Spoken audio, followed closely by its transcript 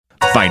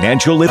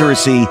financial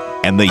literacy,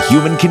 and the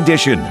human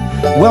condition.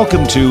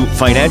 Welcome to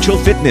Financial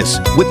Fitness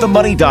with the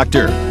Money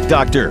Doctor,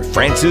 Dr.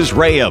 Francis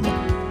Rayam.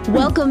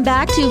 Welcome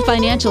back to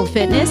Financial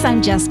Fitness.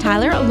 I'm Jess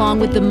Tyler, along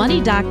with the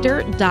Money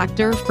Doctor,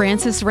 Dr.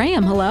 Francis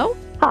Rayam. Hello.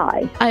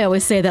 Hi. I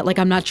always say that like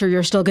I'm not sure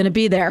you're still going to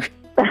be there.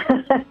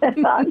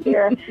 I'm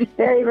here.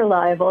 Very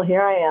reliable.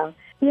 Here I am.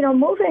 You know,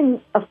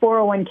 moving a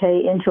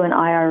 401k into an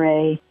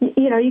IRA,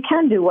 you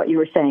can do what you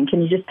were saying.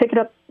 Can you just pick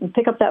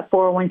up that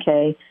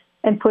 401k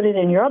and put it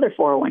in your other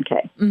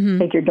 401k? Mm-hmm.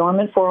 Take your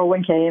dormant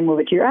 401k and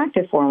move it to your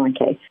active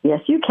 401k.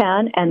 Yes, you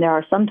can, and there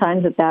are some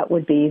times that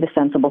would be the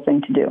sensible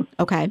thing to do.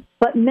 Okay.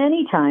 But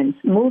many times,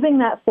 moving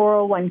that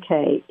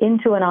 401k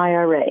into an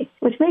IRA,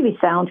 which maybe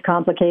sounds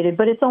complicated,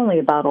 but it's only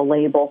about a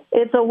label.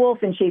 It's a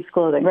wolf in sheep's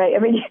clothing, right? I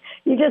mean,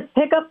 you just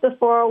pick up the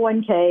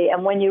 401k,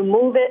 and when you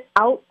move it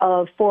out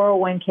of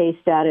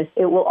 401k status,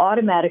 it will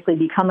automatically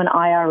become an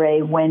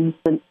IRA when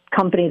the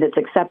company that's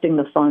accepting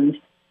the funds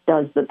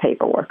does the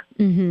paperwork,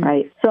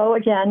 right? So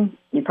again,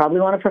 you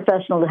probably want a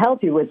professional to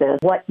help you with this.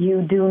 What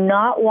you do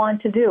not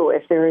want to do,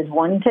 if there is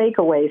one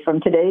takeaway from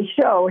today's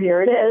show,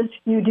 here it is,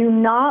 you do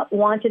not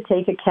want to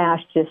take a cash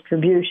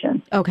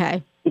distribution.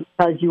 Okay.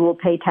 Because you will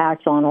pay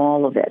tax on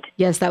all of it.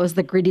 Yes, that was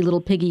the greedy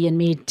little piggy in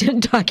me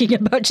talking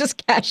about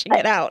just cashing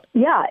it out.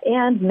 Yeah,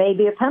 and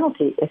maybe a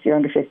penalty if you're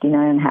under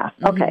 59 and a half.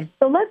 Okay,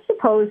 so let's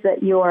suppose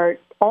that you're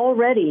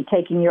already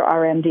taking your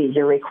RMDs,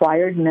 your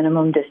required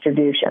minimum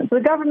distribution.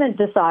 The government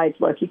decides,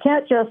 look, you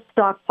can't just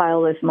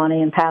stockpile this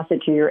money and pass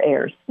it to your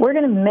heirs. We're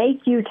going to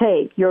make you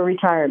take your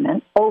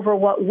retirement over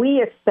what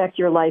we expect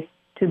your life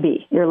to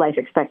be, your life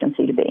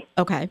expectancy to be.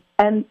 Okay.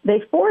 And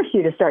they force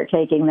you to start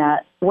taking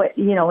that,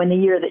 in the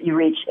year that you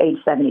reach age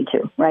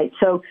 72, right?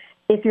 So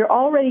if you're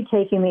already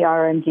taking the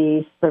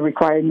RMDs, the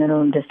required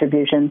minimum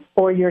distribution,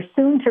 or you're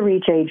soon to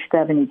reach age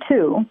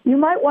 72, you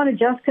might want to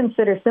just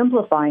consider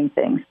simplifying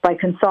things by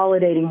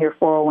consolidating your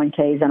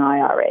 401ks and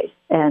IRAs.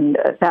 And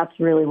that's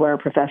really where a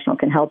professional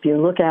can help you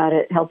look at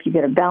it, help you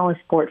get a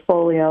balanced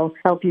portfolio,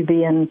 help you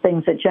be in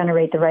things that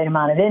generate the right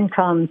amount of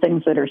income,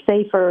 things that are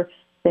safer,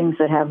 things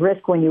that have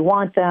risk when you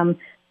want them.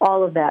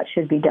 All of that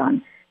should be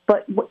done.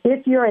 But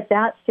if you're at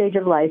that stage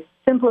of life,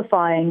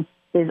 simplifying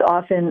is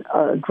often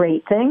a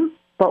great thing.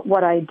 But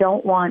what I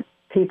don't want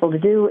people to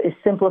do is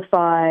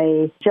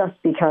simplify just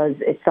because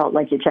it felt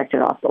like you checked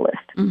it off the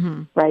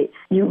list, right?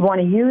 You want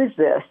to use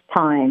this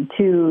time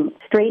to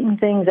straighten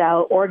things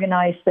out,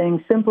 organize things,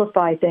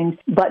 simplify things,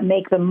 but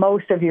make the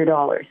most of your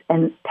dollars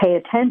and pay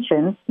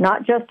attention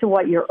not just to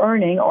what you're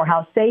earning or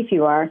how safe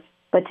you are,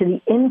 but to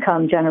the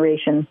income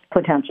generation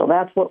potential.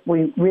 That's what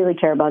we really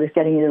care about, is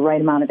getting you the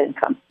right amount of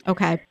income.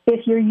 Okay.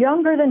 If you're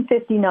younger than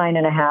 59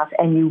 and a half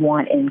and you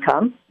want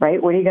income, right,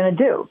 what are you going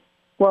to do?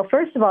 Well,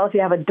 first of all, if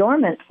you have a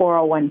dormant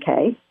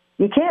 401k,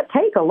 you can't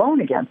take a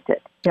loan against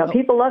it.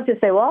 People love to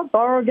say, well, I'll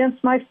borrow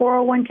against my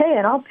 401k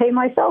and I'll pay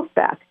myself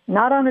back.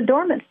 Not on a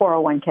dormant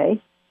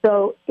 401k.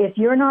 So if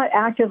you're not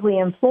actively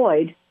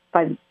employed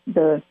by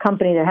the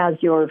company that has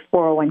your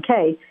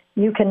 401k,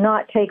 you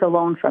cannot take a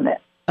loan from it.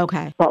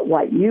 Okay. But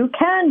what you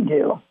can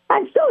do,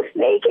 I'm so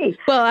sneaky.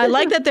 Well, I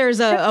like that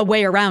there's a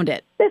way around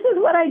it. This is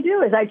what I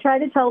do, is I try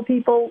to tell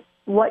people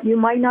what you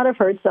might not have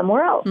heard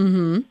somewhere else,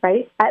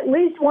 right? At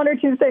least one or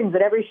two things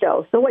at every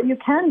show. So what you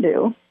can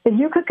do is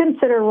you could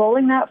consider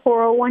rolling that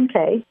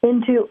 401k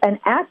into an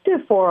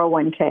active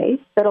 401k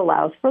that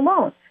allows for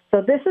loans.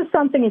 So this is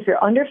something, if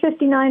you're under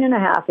 59 and a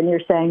half and you're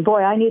saying,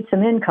 boy, I need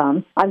some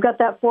income, I've got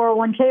that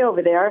 401k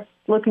over there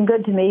looking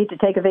good to me to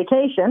take a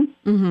vacation,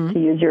 to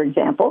use your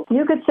example,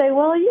 you could say,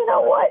 well, you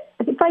know what?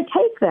 If I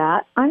take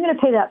that, I'm going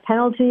to pay that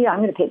penalty. I'm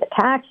going to pay the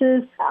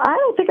taxes. I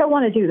don't think I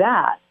want to do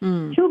that.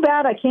 Too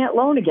bad I can't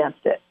loan against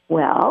it.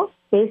 Well,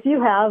 if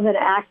you have an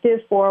active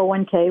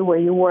 401k where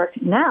you work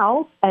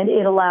now and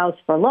it allows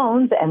for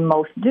loans, and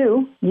most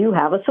do, you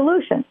have a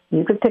solution.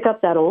 You could pick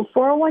up that old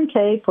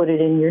 401k, put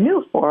it in your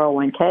new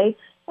 401k,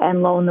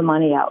 and loan the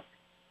money out.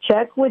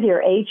 Check with your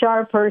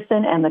HR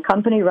person and the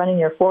company running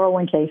your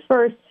 401k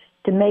first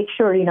to make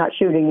sure you're not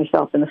shooting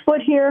yourself in the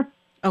foot here,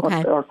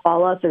 or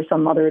call us or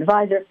some other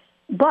advisor.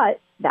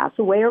 But that's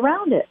a way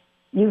around it.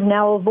 You've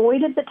now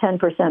avoided the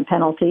 10%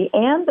 penalty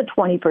and the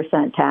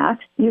 20%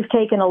 tax. You've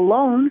taken a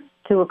loan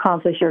to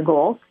accomplish your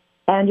goal,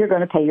 and you're going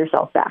to pay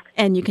yourself back.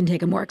 And you can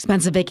take a more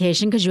expensive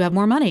vacation because you have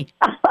more money.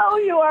 Oh,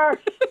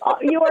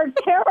 you are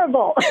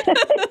terrible.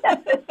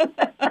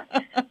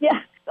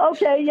 Yeah.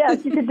 Okay,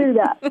 yes, you could do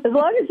that. As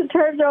long as the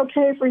terms are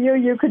okay for you,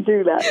 you could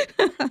do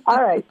that.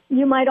 All right.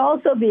 You might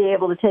also be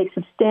able to take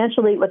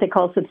what they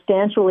call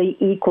substantially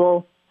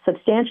equal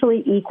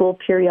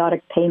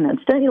periodic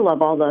payments. Don't you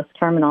love all the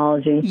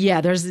terminology? Yeah,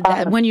 there's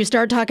when you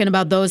start talking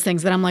about those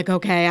things, then I'm like,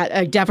 okay,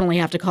 I definitely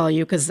have to call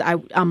you because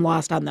I'm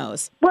lost on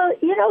those. Well,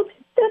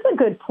 that's a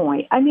good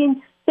point. I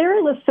mean, there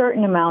is a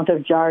certain amount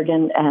of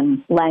jargon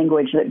and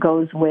language that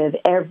goes with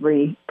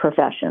every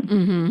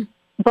profession.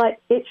 But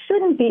it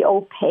shouldn't be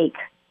opaque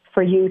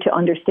for you to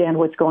understand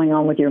what's going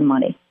on with your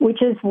money,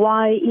 which is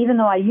why, even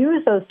though I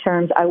use those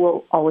terms, I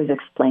will always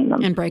explain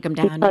them. And break them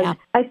down, because yeah.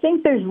 I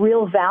think there's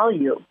real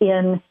value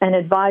in an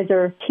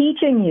advisor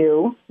teaching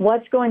you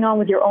what's going on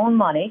with your own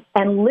money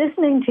and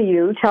listening to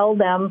you tell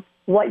them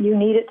what you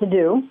need it to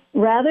do,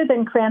 rather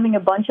than cramming a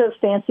bunch of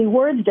fancy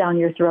words down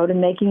your throat and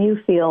making you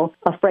feel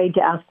afraid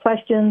to ask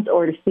questions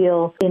or to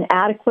feel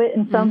inadequate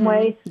in some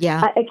way.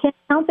 Yeah. I can't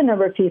count the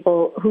number of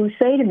people who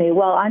say to me,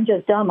 well, I'm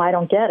just dumb, I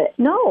don't get it.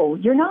 No,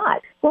 you're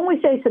not. When we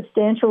say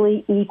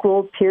substantially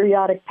equal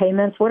periodic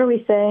payments, what are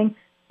we saying?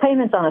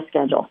 Payments on a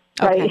schedule,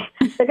 right?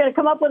 Okay. They're going to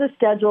come up with a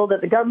schedule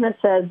that the government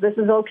says this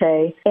is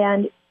okay,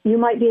 and you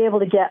might be able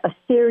to get a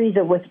series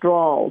of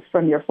withdrawals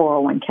from your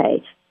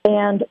 401k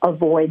and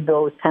avoid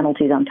those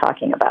penalties I'm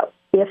talking about,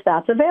 if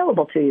that's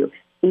available to you,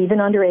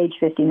 even under age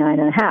 59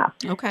 and a half.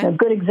 Okay. A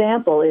good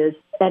example is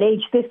at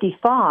age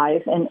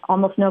 55, and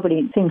almost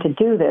nobody seemed to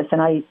do this,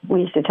 and we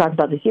used to talk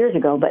about this years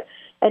ago, but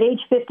at age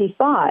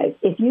 55,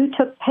 if you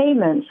took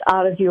payments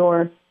out of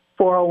your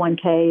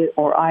 401k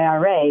or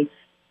IRA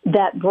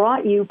that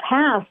brought you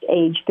past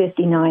age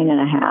 59 and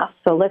a half,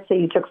 so let's say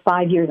you took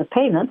 5 years of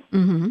payments,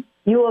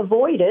 you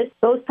avoided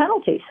those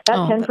penalties, that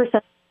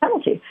 10%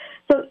 penalty.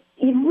 So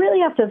you really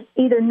have to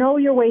either know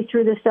your way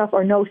through this stuff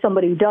or know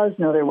somebody who does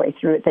know their way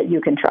through it that you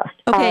can trust.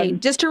 Okay,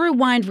 just to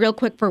rewind real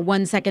quick for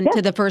 1 second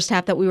to the first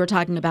half that we were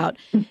talking about.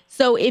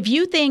 So if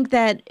you think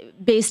that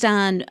based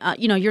on,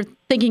 you're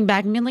thinking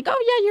back and being like,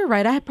 oh, yeah, you're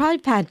right. I probably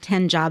had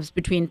 10 jobs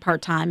between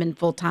part-time and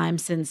full-time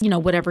since,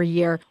 whatever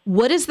year.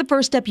 What is the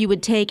first step you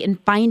would take in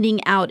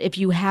finding out if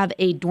you have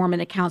a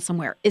dormant account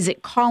somewhere? Is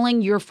it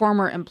calling your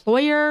former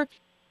employer?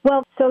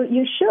 Well, so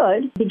you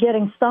should be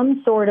getting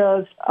some sort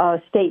of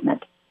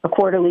statement, a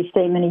quarterly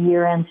statement, a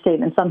year-end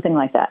statement, something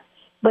like that.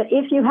 But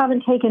if you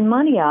haven't taken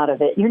money out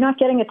of it, you're not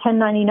getting a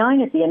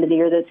 1099 at the end of the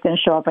year that's going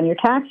to show up on your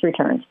tax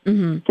returns.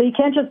 So you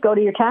can't just go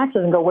to your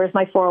taxes and go, where's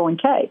my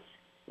 401k?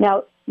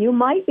 Now, you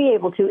might be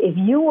able to, if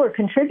you were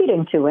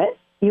contributing to it,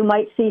 you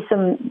might see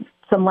some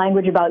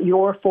language about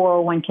your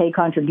 401k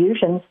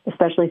contributions,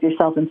 especially if you're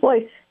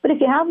self-employed. But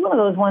if you have one of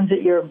those ones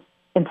that your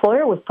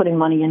employer was putting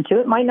money into,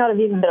 it might not have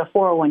even been a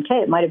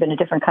 401k. It might have been a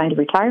different kind of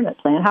retirement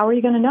plan. How are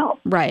you going to know?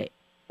 Right.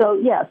 So,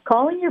 yes,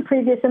 calling your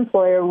previous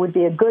employer would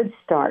be a good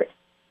start.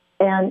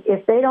 And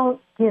if they don't,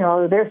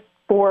 there's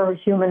 4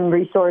 human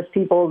resource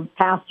people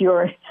past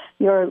you're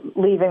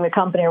leaving the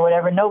company or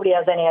whatever, nobody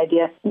has any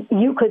idea,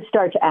 you could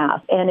start to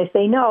ask. And if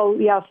they know,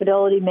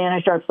 Fidelity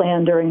managed our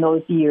plan during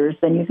those years,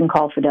 then you can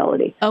call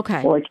Fidelity.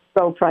 Okay. Or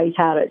Pro Price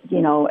had it,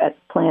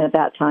 at plan at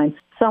that time.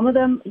 Some of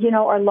them,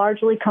 are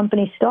largely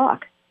company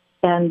stock.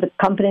 And the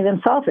company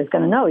themselves is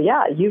going to know,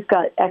 you've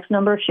got X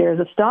number of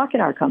shares of stock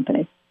in our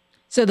company.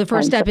 So the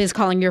first step is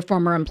calling your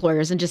former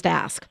employers and just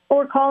ask.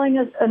 Or calling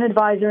an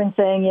advisor and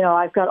saying,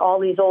 I've got all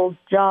these old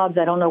jobs.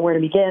 I don't know where to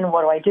begin.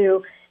 What do I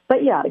do? But,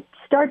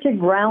 start to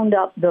ground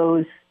up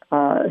those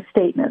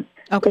statements.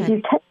 Okay. If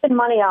you've taken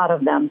money out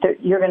of them,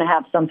 you're going to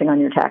have something on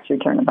your tax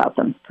return about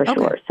them for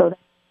sure. So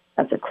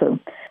that's a clue.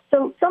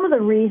 So some of the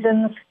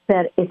reasons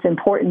that it's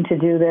important to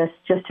do this,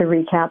 just to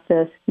recap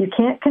this, you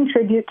can't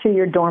contribute to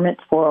your dormant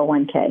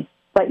 401k,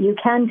 but you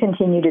can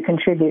continue to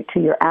contribute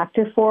to your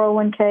active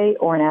 401k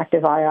or an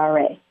active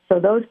IRA. So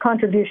those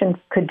contributions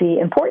could be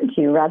important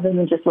to you rather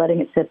than just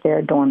letting it sit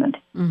there dormant.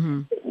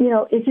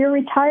 If you're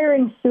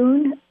retiring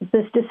soon,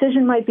 this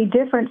decision might be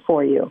different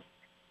for you.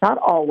 Not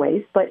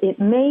always, but it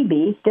may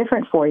be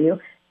different for you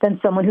than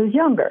someone who's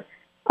younger.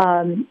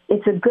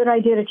 It's a good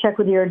idea to check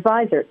with your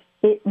advisor.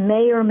 It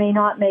may or may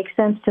not make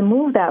sense to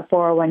move that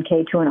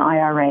 401k to an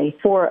IRA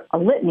for a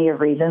litany of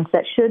reasons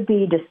that should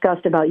be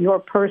discussed about your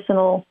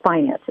personal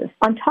finances.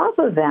 On top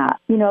of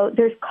that,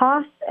 there's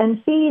costs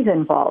and fees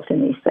involved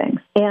in these things.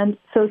 And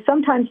so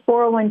sometimes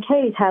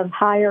 401ks have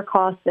higher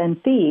costs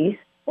and fees,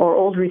 or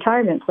old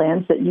retirement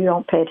plans that you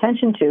don't pay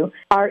attention to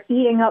are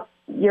eating up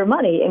your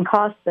money in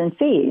costs and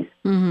fees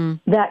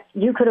that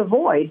you could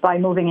avoid by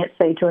moving it,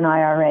 say, to an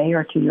IRA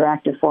or to your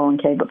active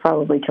 401k, but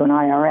probably to an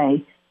IRA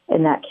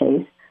in that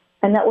case.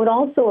 And that would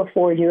also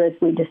afford you, as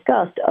we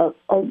discussed, a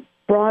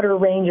broader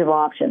range of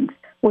options.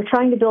 We're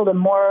trying to build a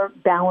more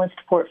balanced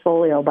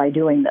portfolio by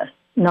doing this,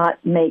 not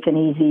make an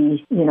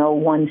easy,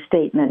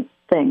 one-statement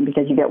thing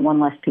because you get one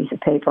less piece of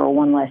paper or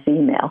one less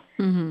email.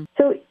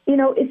 So,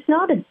 it's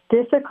not a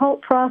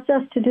difficult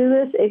process to do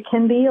this. It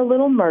can be a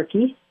little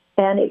murky,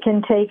 and it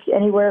can take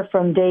anywhere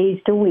from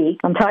days to weeks,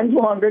 sometimes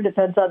longer,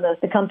 depends on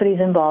the companies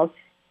involved.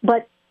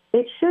 But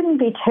it shouldn't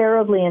be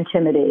terribly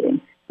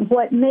intimidating.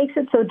 What makes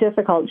it so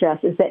difficult, Jess,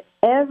 is that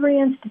every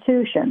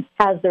institution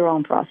has their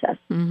own process.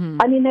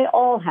 I mean, they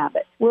all have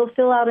it. We'll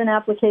fill out an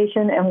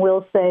application and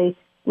we'll say,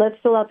 let's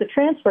fill out the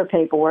transfer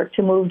paperwork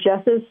to move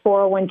Jess's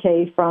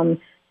 401k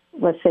from,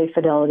 let's say,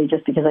 Fidelity,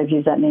 just because I've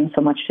used that name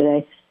so much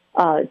today,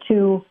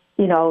 to,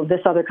 this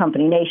other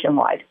company,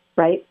 Nationwide,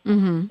 right?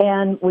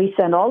 And we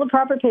send all the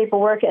proper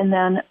paperwork, and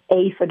then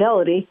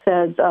Fidelity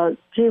says,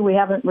 we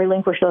haven't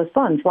relinquished those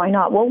funds. Why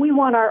not? Well, we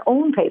want our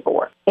own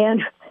paperwork.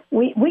 And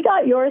we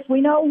got yours.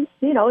 We know,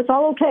 it's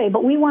all okay,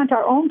 but we want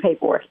our own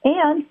paperwork.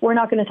 And we're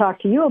not going to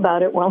talk to you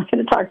about it. We're only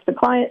going to talk to the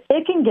client.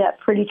 It can get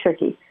pretty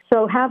tricky.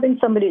 So having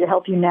somebody to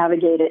help you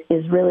navigate it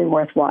is really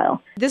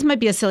worthwhile. This might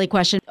be a silly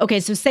question. Okay,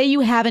 so say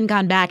you haven't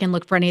gone back and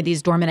looked for any of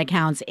these dormant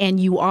accounts and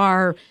you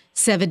are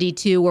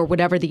 72 or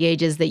whatever the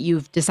age is that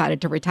you've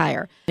decided to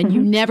retire, and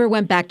you never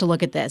went back to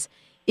look at this.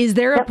 Is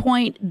there a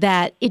point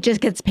that it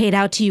just gets paid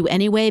out to you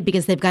anyway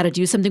because they've got to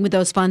do something with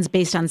those funds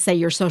based on, say,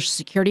 your Social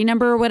Security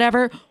number or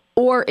whatever?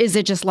 Or is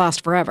it just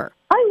lost forever?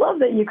 I love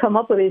that you come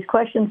up with these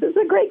questions. It's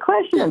a great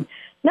question.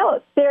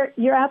 No,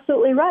 you're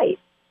absolutely right.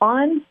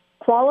 On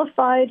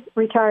qualified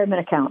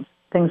retirement accounts,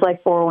 things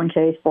like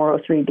 401ks,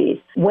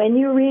 403bs, when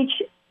you reach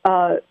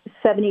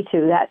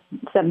 72, that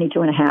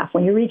 72 and a half,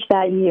 when you reach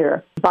that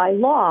year, by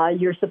law,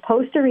 you're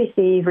supposed to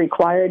receive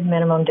required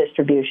minimum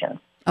distributions.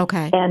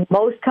 Okay. And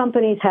most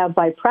companies have,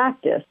 by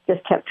practice,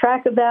 just kept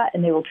track of that,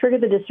 and they will trigger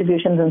the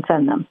distributions and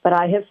send them. But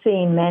I have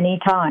seen many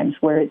times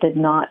where it did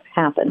not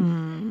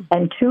happen.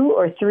 And 2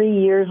 or 3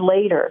 years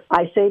later,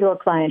 I say to a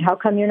client, how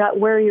come you're not,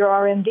 where are your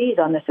RMDs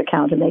on this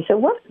account? And they say,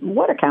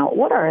 what account?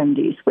 What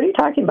RMDs? What are you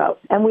talking about?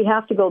 And we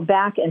have to go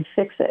back and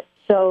fix it.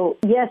 So,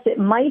 yes, it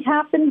might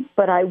happen,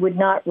 but I would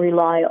not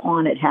rely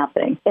on it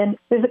happening. And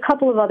there's a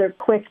couple of other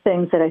quick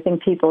things that I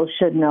think people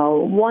should know.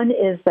 One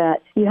is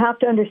that you have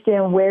to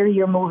understand where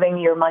you're moving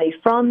your money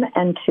from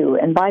and to.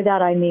 And by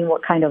that, I mean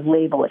what kind of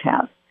label it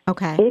has.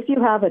 Okay. If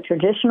you have a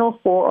traditional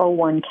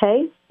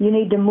 401k, you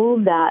need to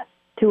move that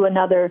to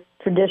another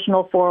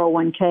traditional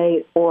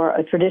 401k or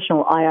a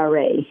traditional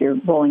IRA if you're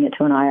rolling it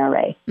to an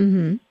IRA.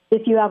 Mm-hmm.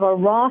 If you have a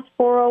Roth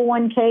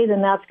 401k,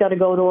 then that's got to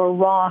go to a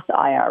Roth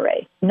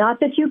IRA. Not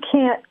that you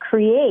can't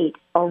create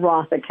a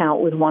Roth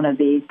account with one of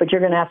these, but you're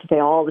going to have to pay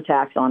all the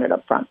tax on it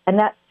up front. And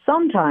that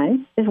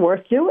sometimes is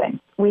worth doing.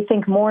 We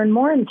think more and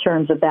more in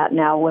terms of that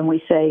now when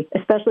we say,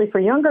 especially for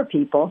younger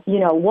people,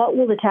 what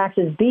will the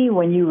taxes be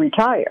when you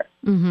retire?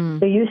 Mm-hmm.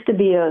 There used to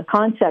be a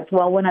concept,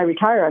 well, when I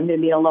retire, I'm going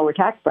to be in a lower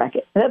tax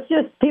bracket. That's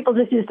people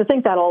just used to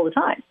think that all the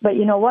time. But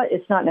you know what?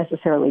 It's not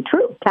necessarily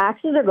true.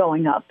 Taxes are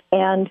going up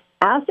and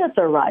assets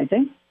are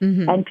rising,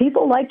 and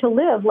people like to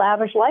live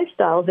lavish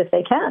lifestyles if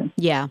they can.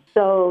 Yeah.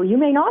 So you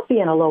may not be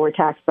in a lower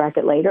tax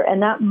bracket later,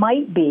 and that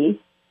might be,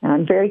 and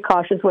I'm very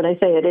cautious when I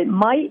say it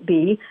might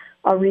be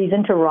a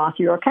reason to Roth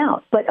your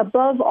account. But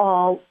above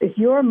all, if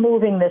you're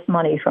moving this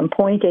money from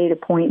point A to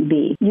point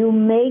B, you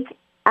make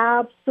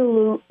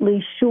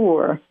absolutely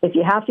sure, if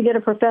you have to get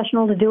a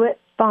professional to do it,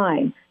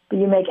 fine. But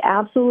you make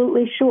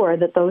absolutely sure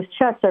that those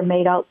checks are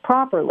made out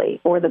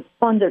properly or the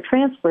funds are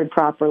transferred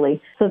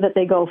properly so that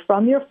they go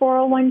from your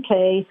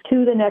 401k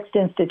to the next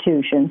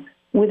institution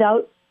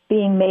without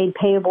being made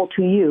payable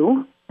to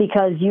you,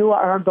 because you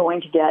are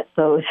going to get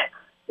those.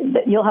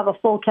 You'll have a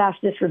full cash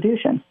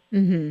distribution.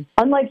 Mm-hmm.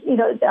 Unlike,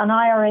 an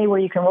IRA where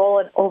you can roll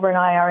it over an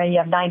IRA, you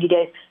have 90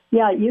 days.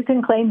 Yeah, you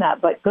can claim that,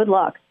 but good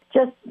luck.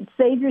 Just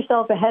save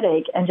yourself a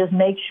headache and just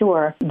make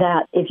sure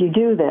that if you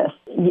do this,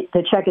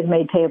 the check is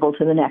made payable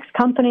to the next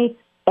company,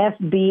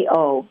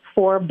 FBO,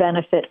 for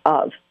benefit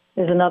of.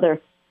 There's another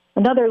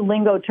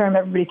lingo term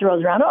everybody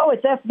throws around. Oh,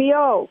 it's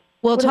FBO.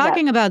 Well,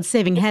 talking about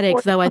saving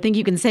headaches, though, I think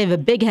you can save a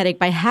big headache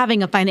by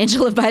having a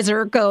financial advisor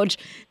or coach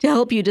to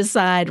help you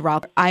decide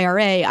Roth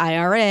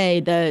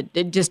IRA, the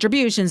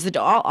distributions,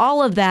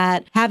 all of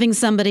that. Having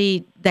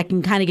somebody that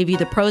can kind of give you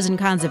the pros and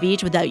cons of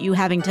each without you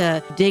having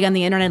to dig on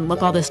the internet and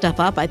look all this stuff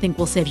up, I think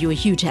will save you a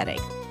huge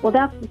headache. Well,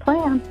 that's the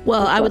plan.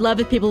 Well, I would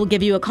love if people will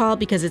give you a call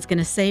because it's going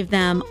to save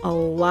them a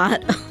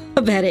lot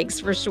of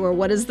headaches for sure.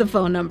 What is the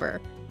phone number?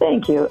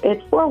 Thank you.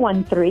 It's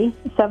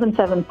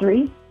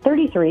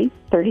 413-773-3333.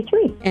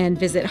 And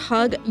visit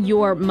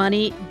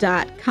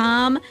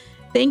hugyourmoney.com.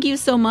 Thank you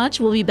so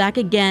much. We'll be back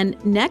again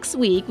next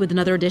week with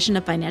another edition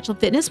of Financial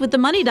Fitness with the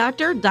Money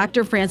Doctor,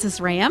 Dr. Francis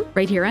Ram,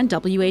 right here on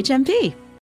WHMP.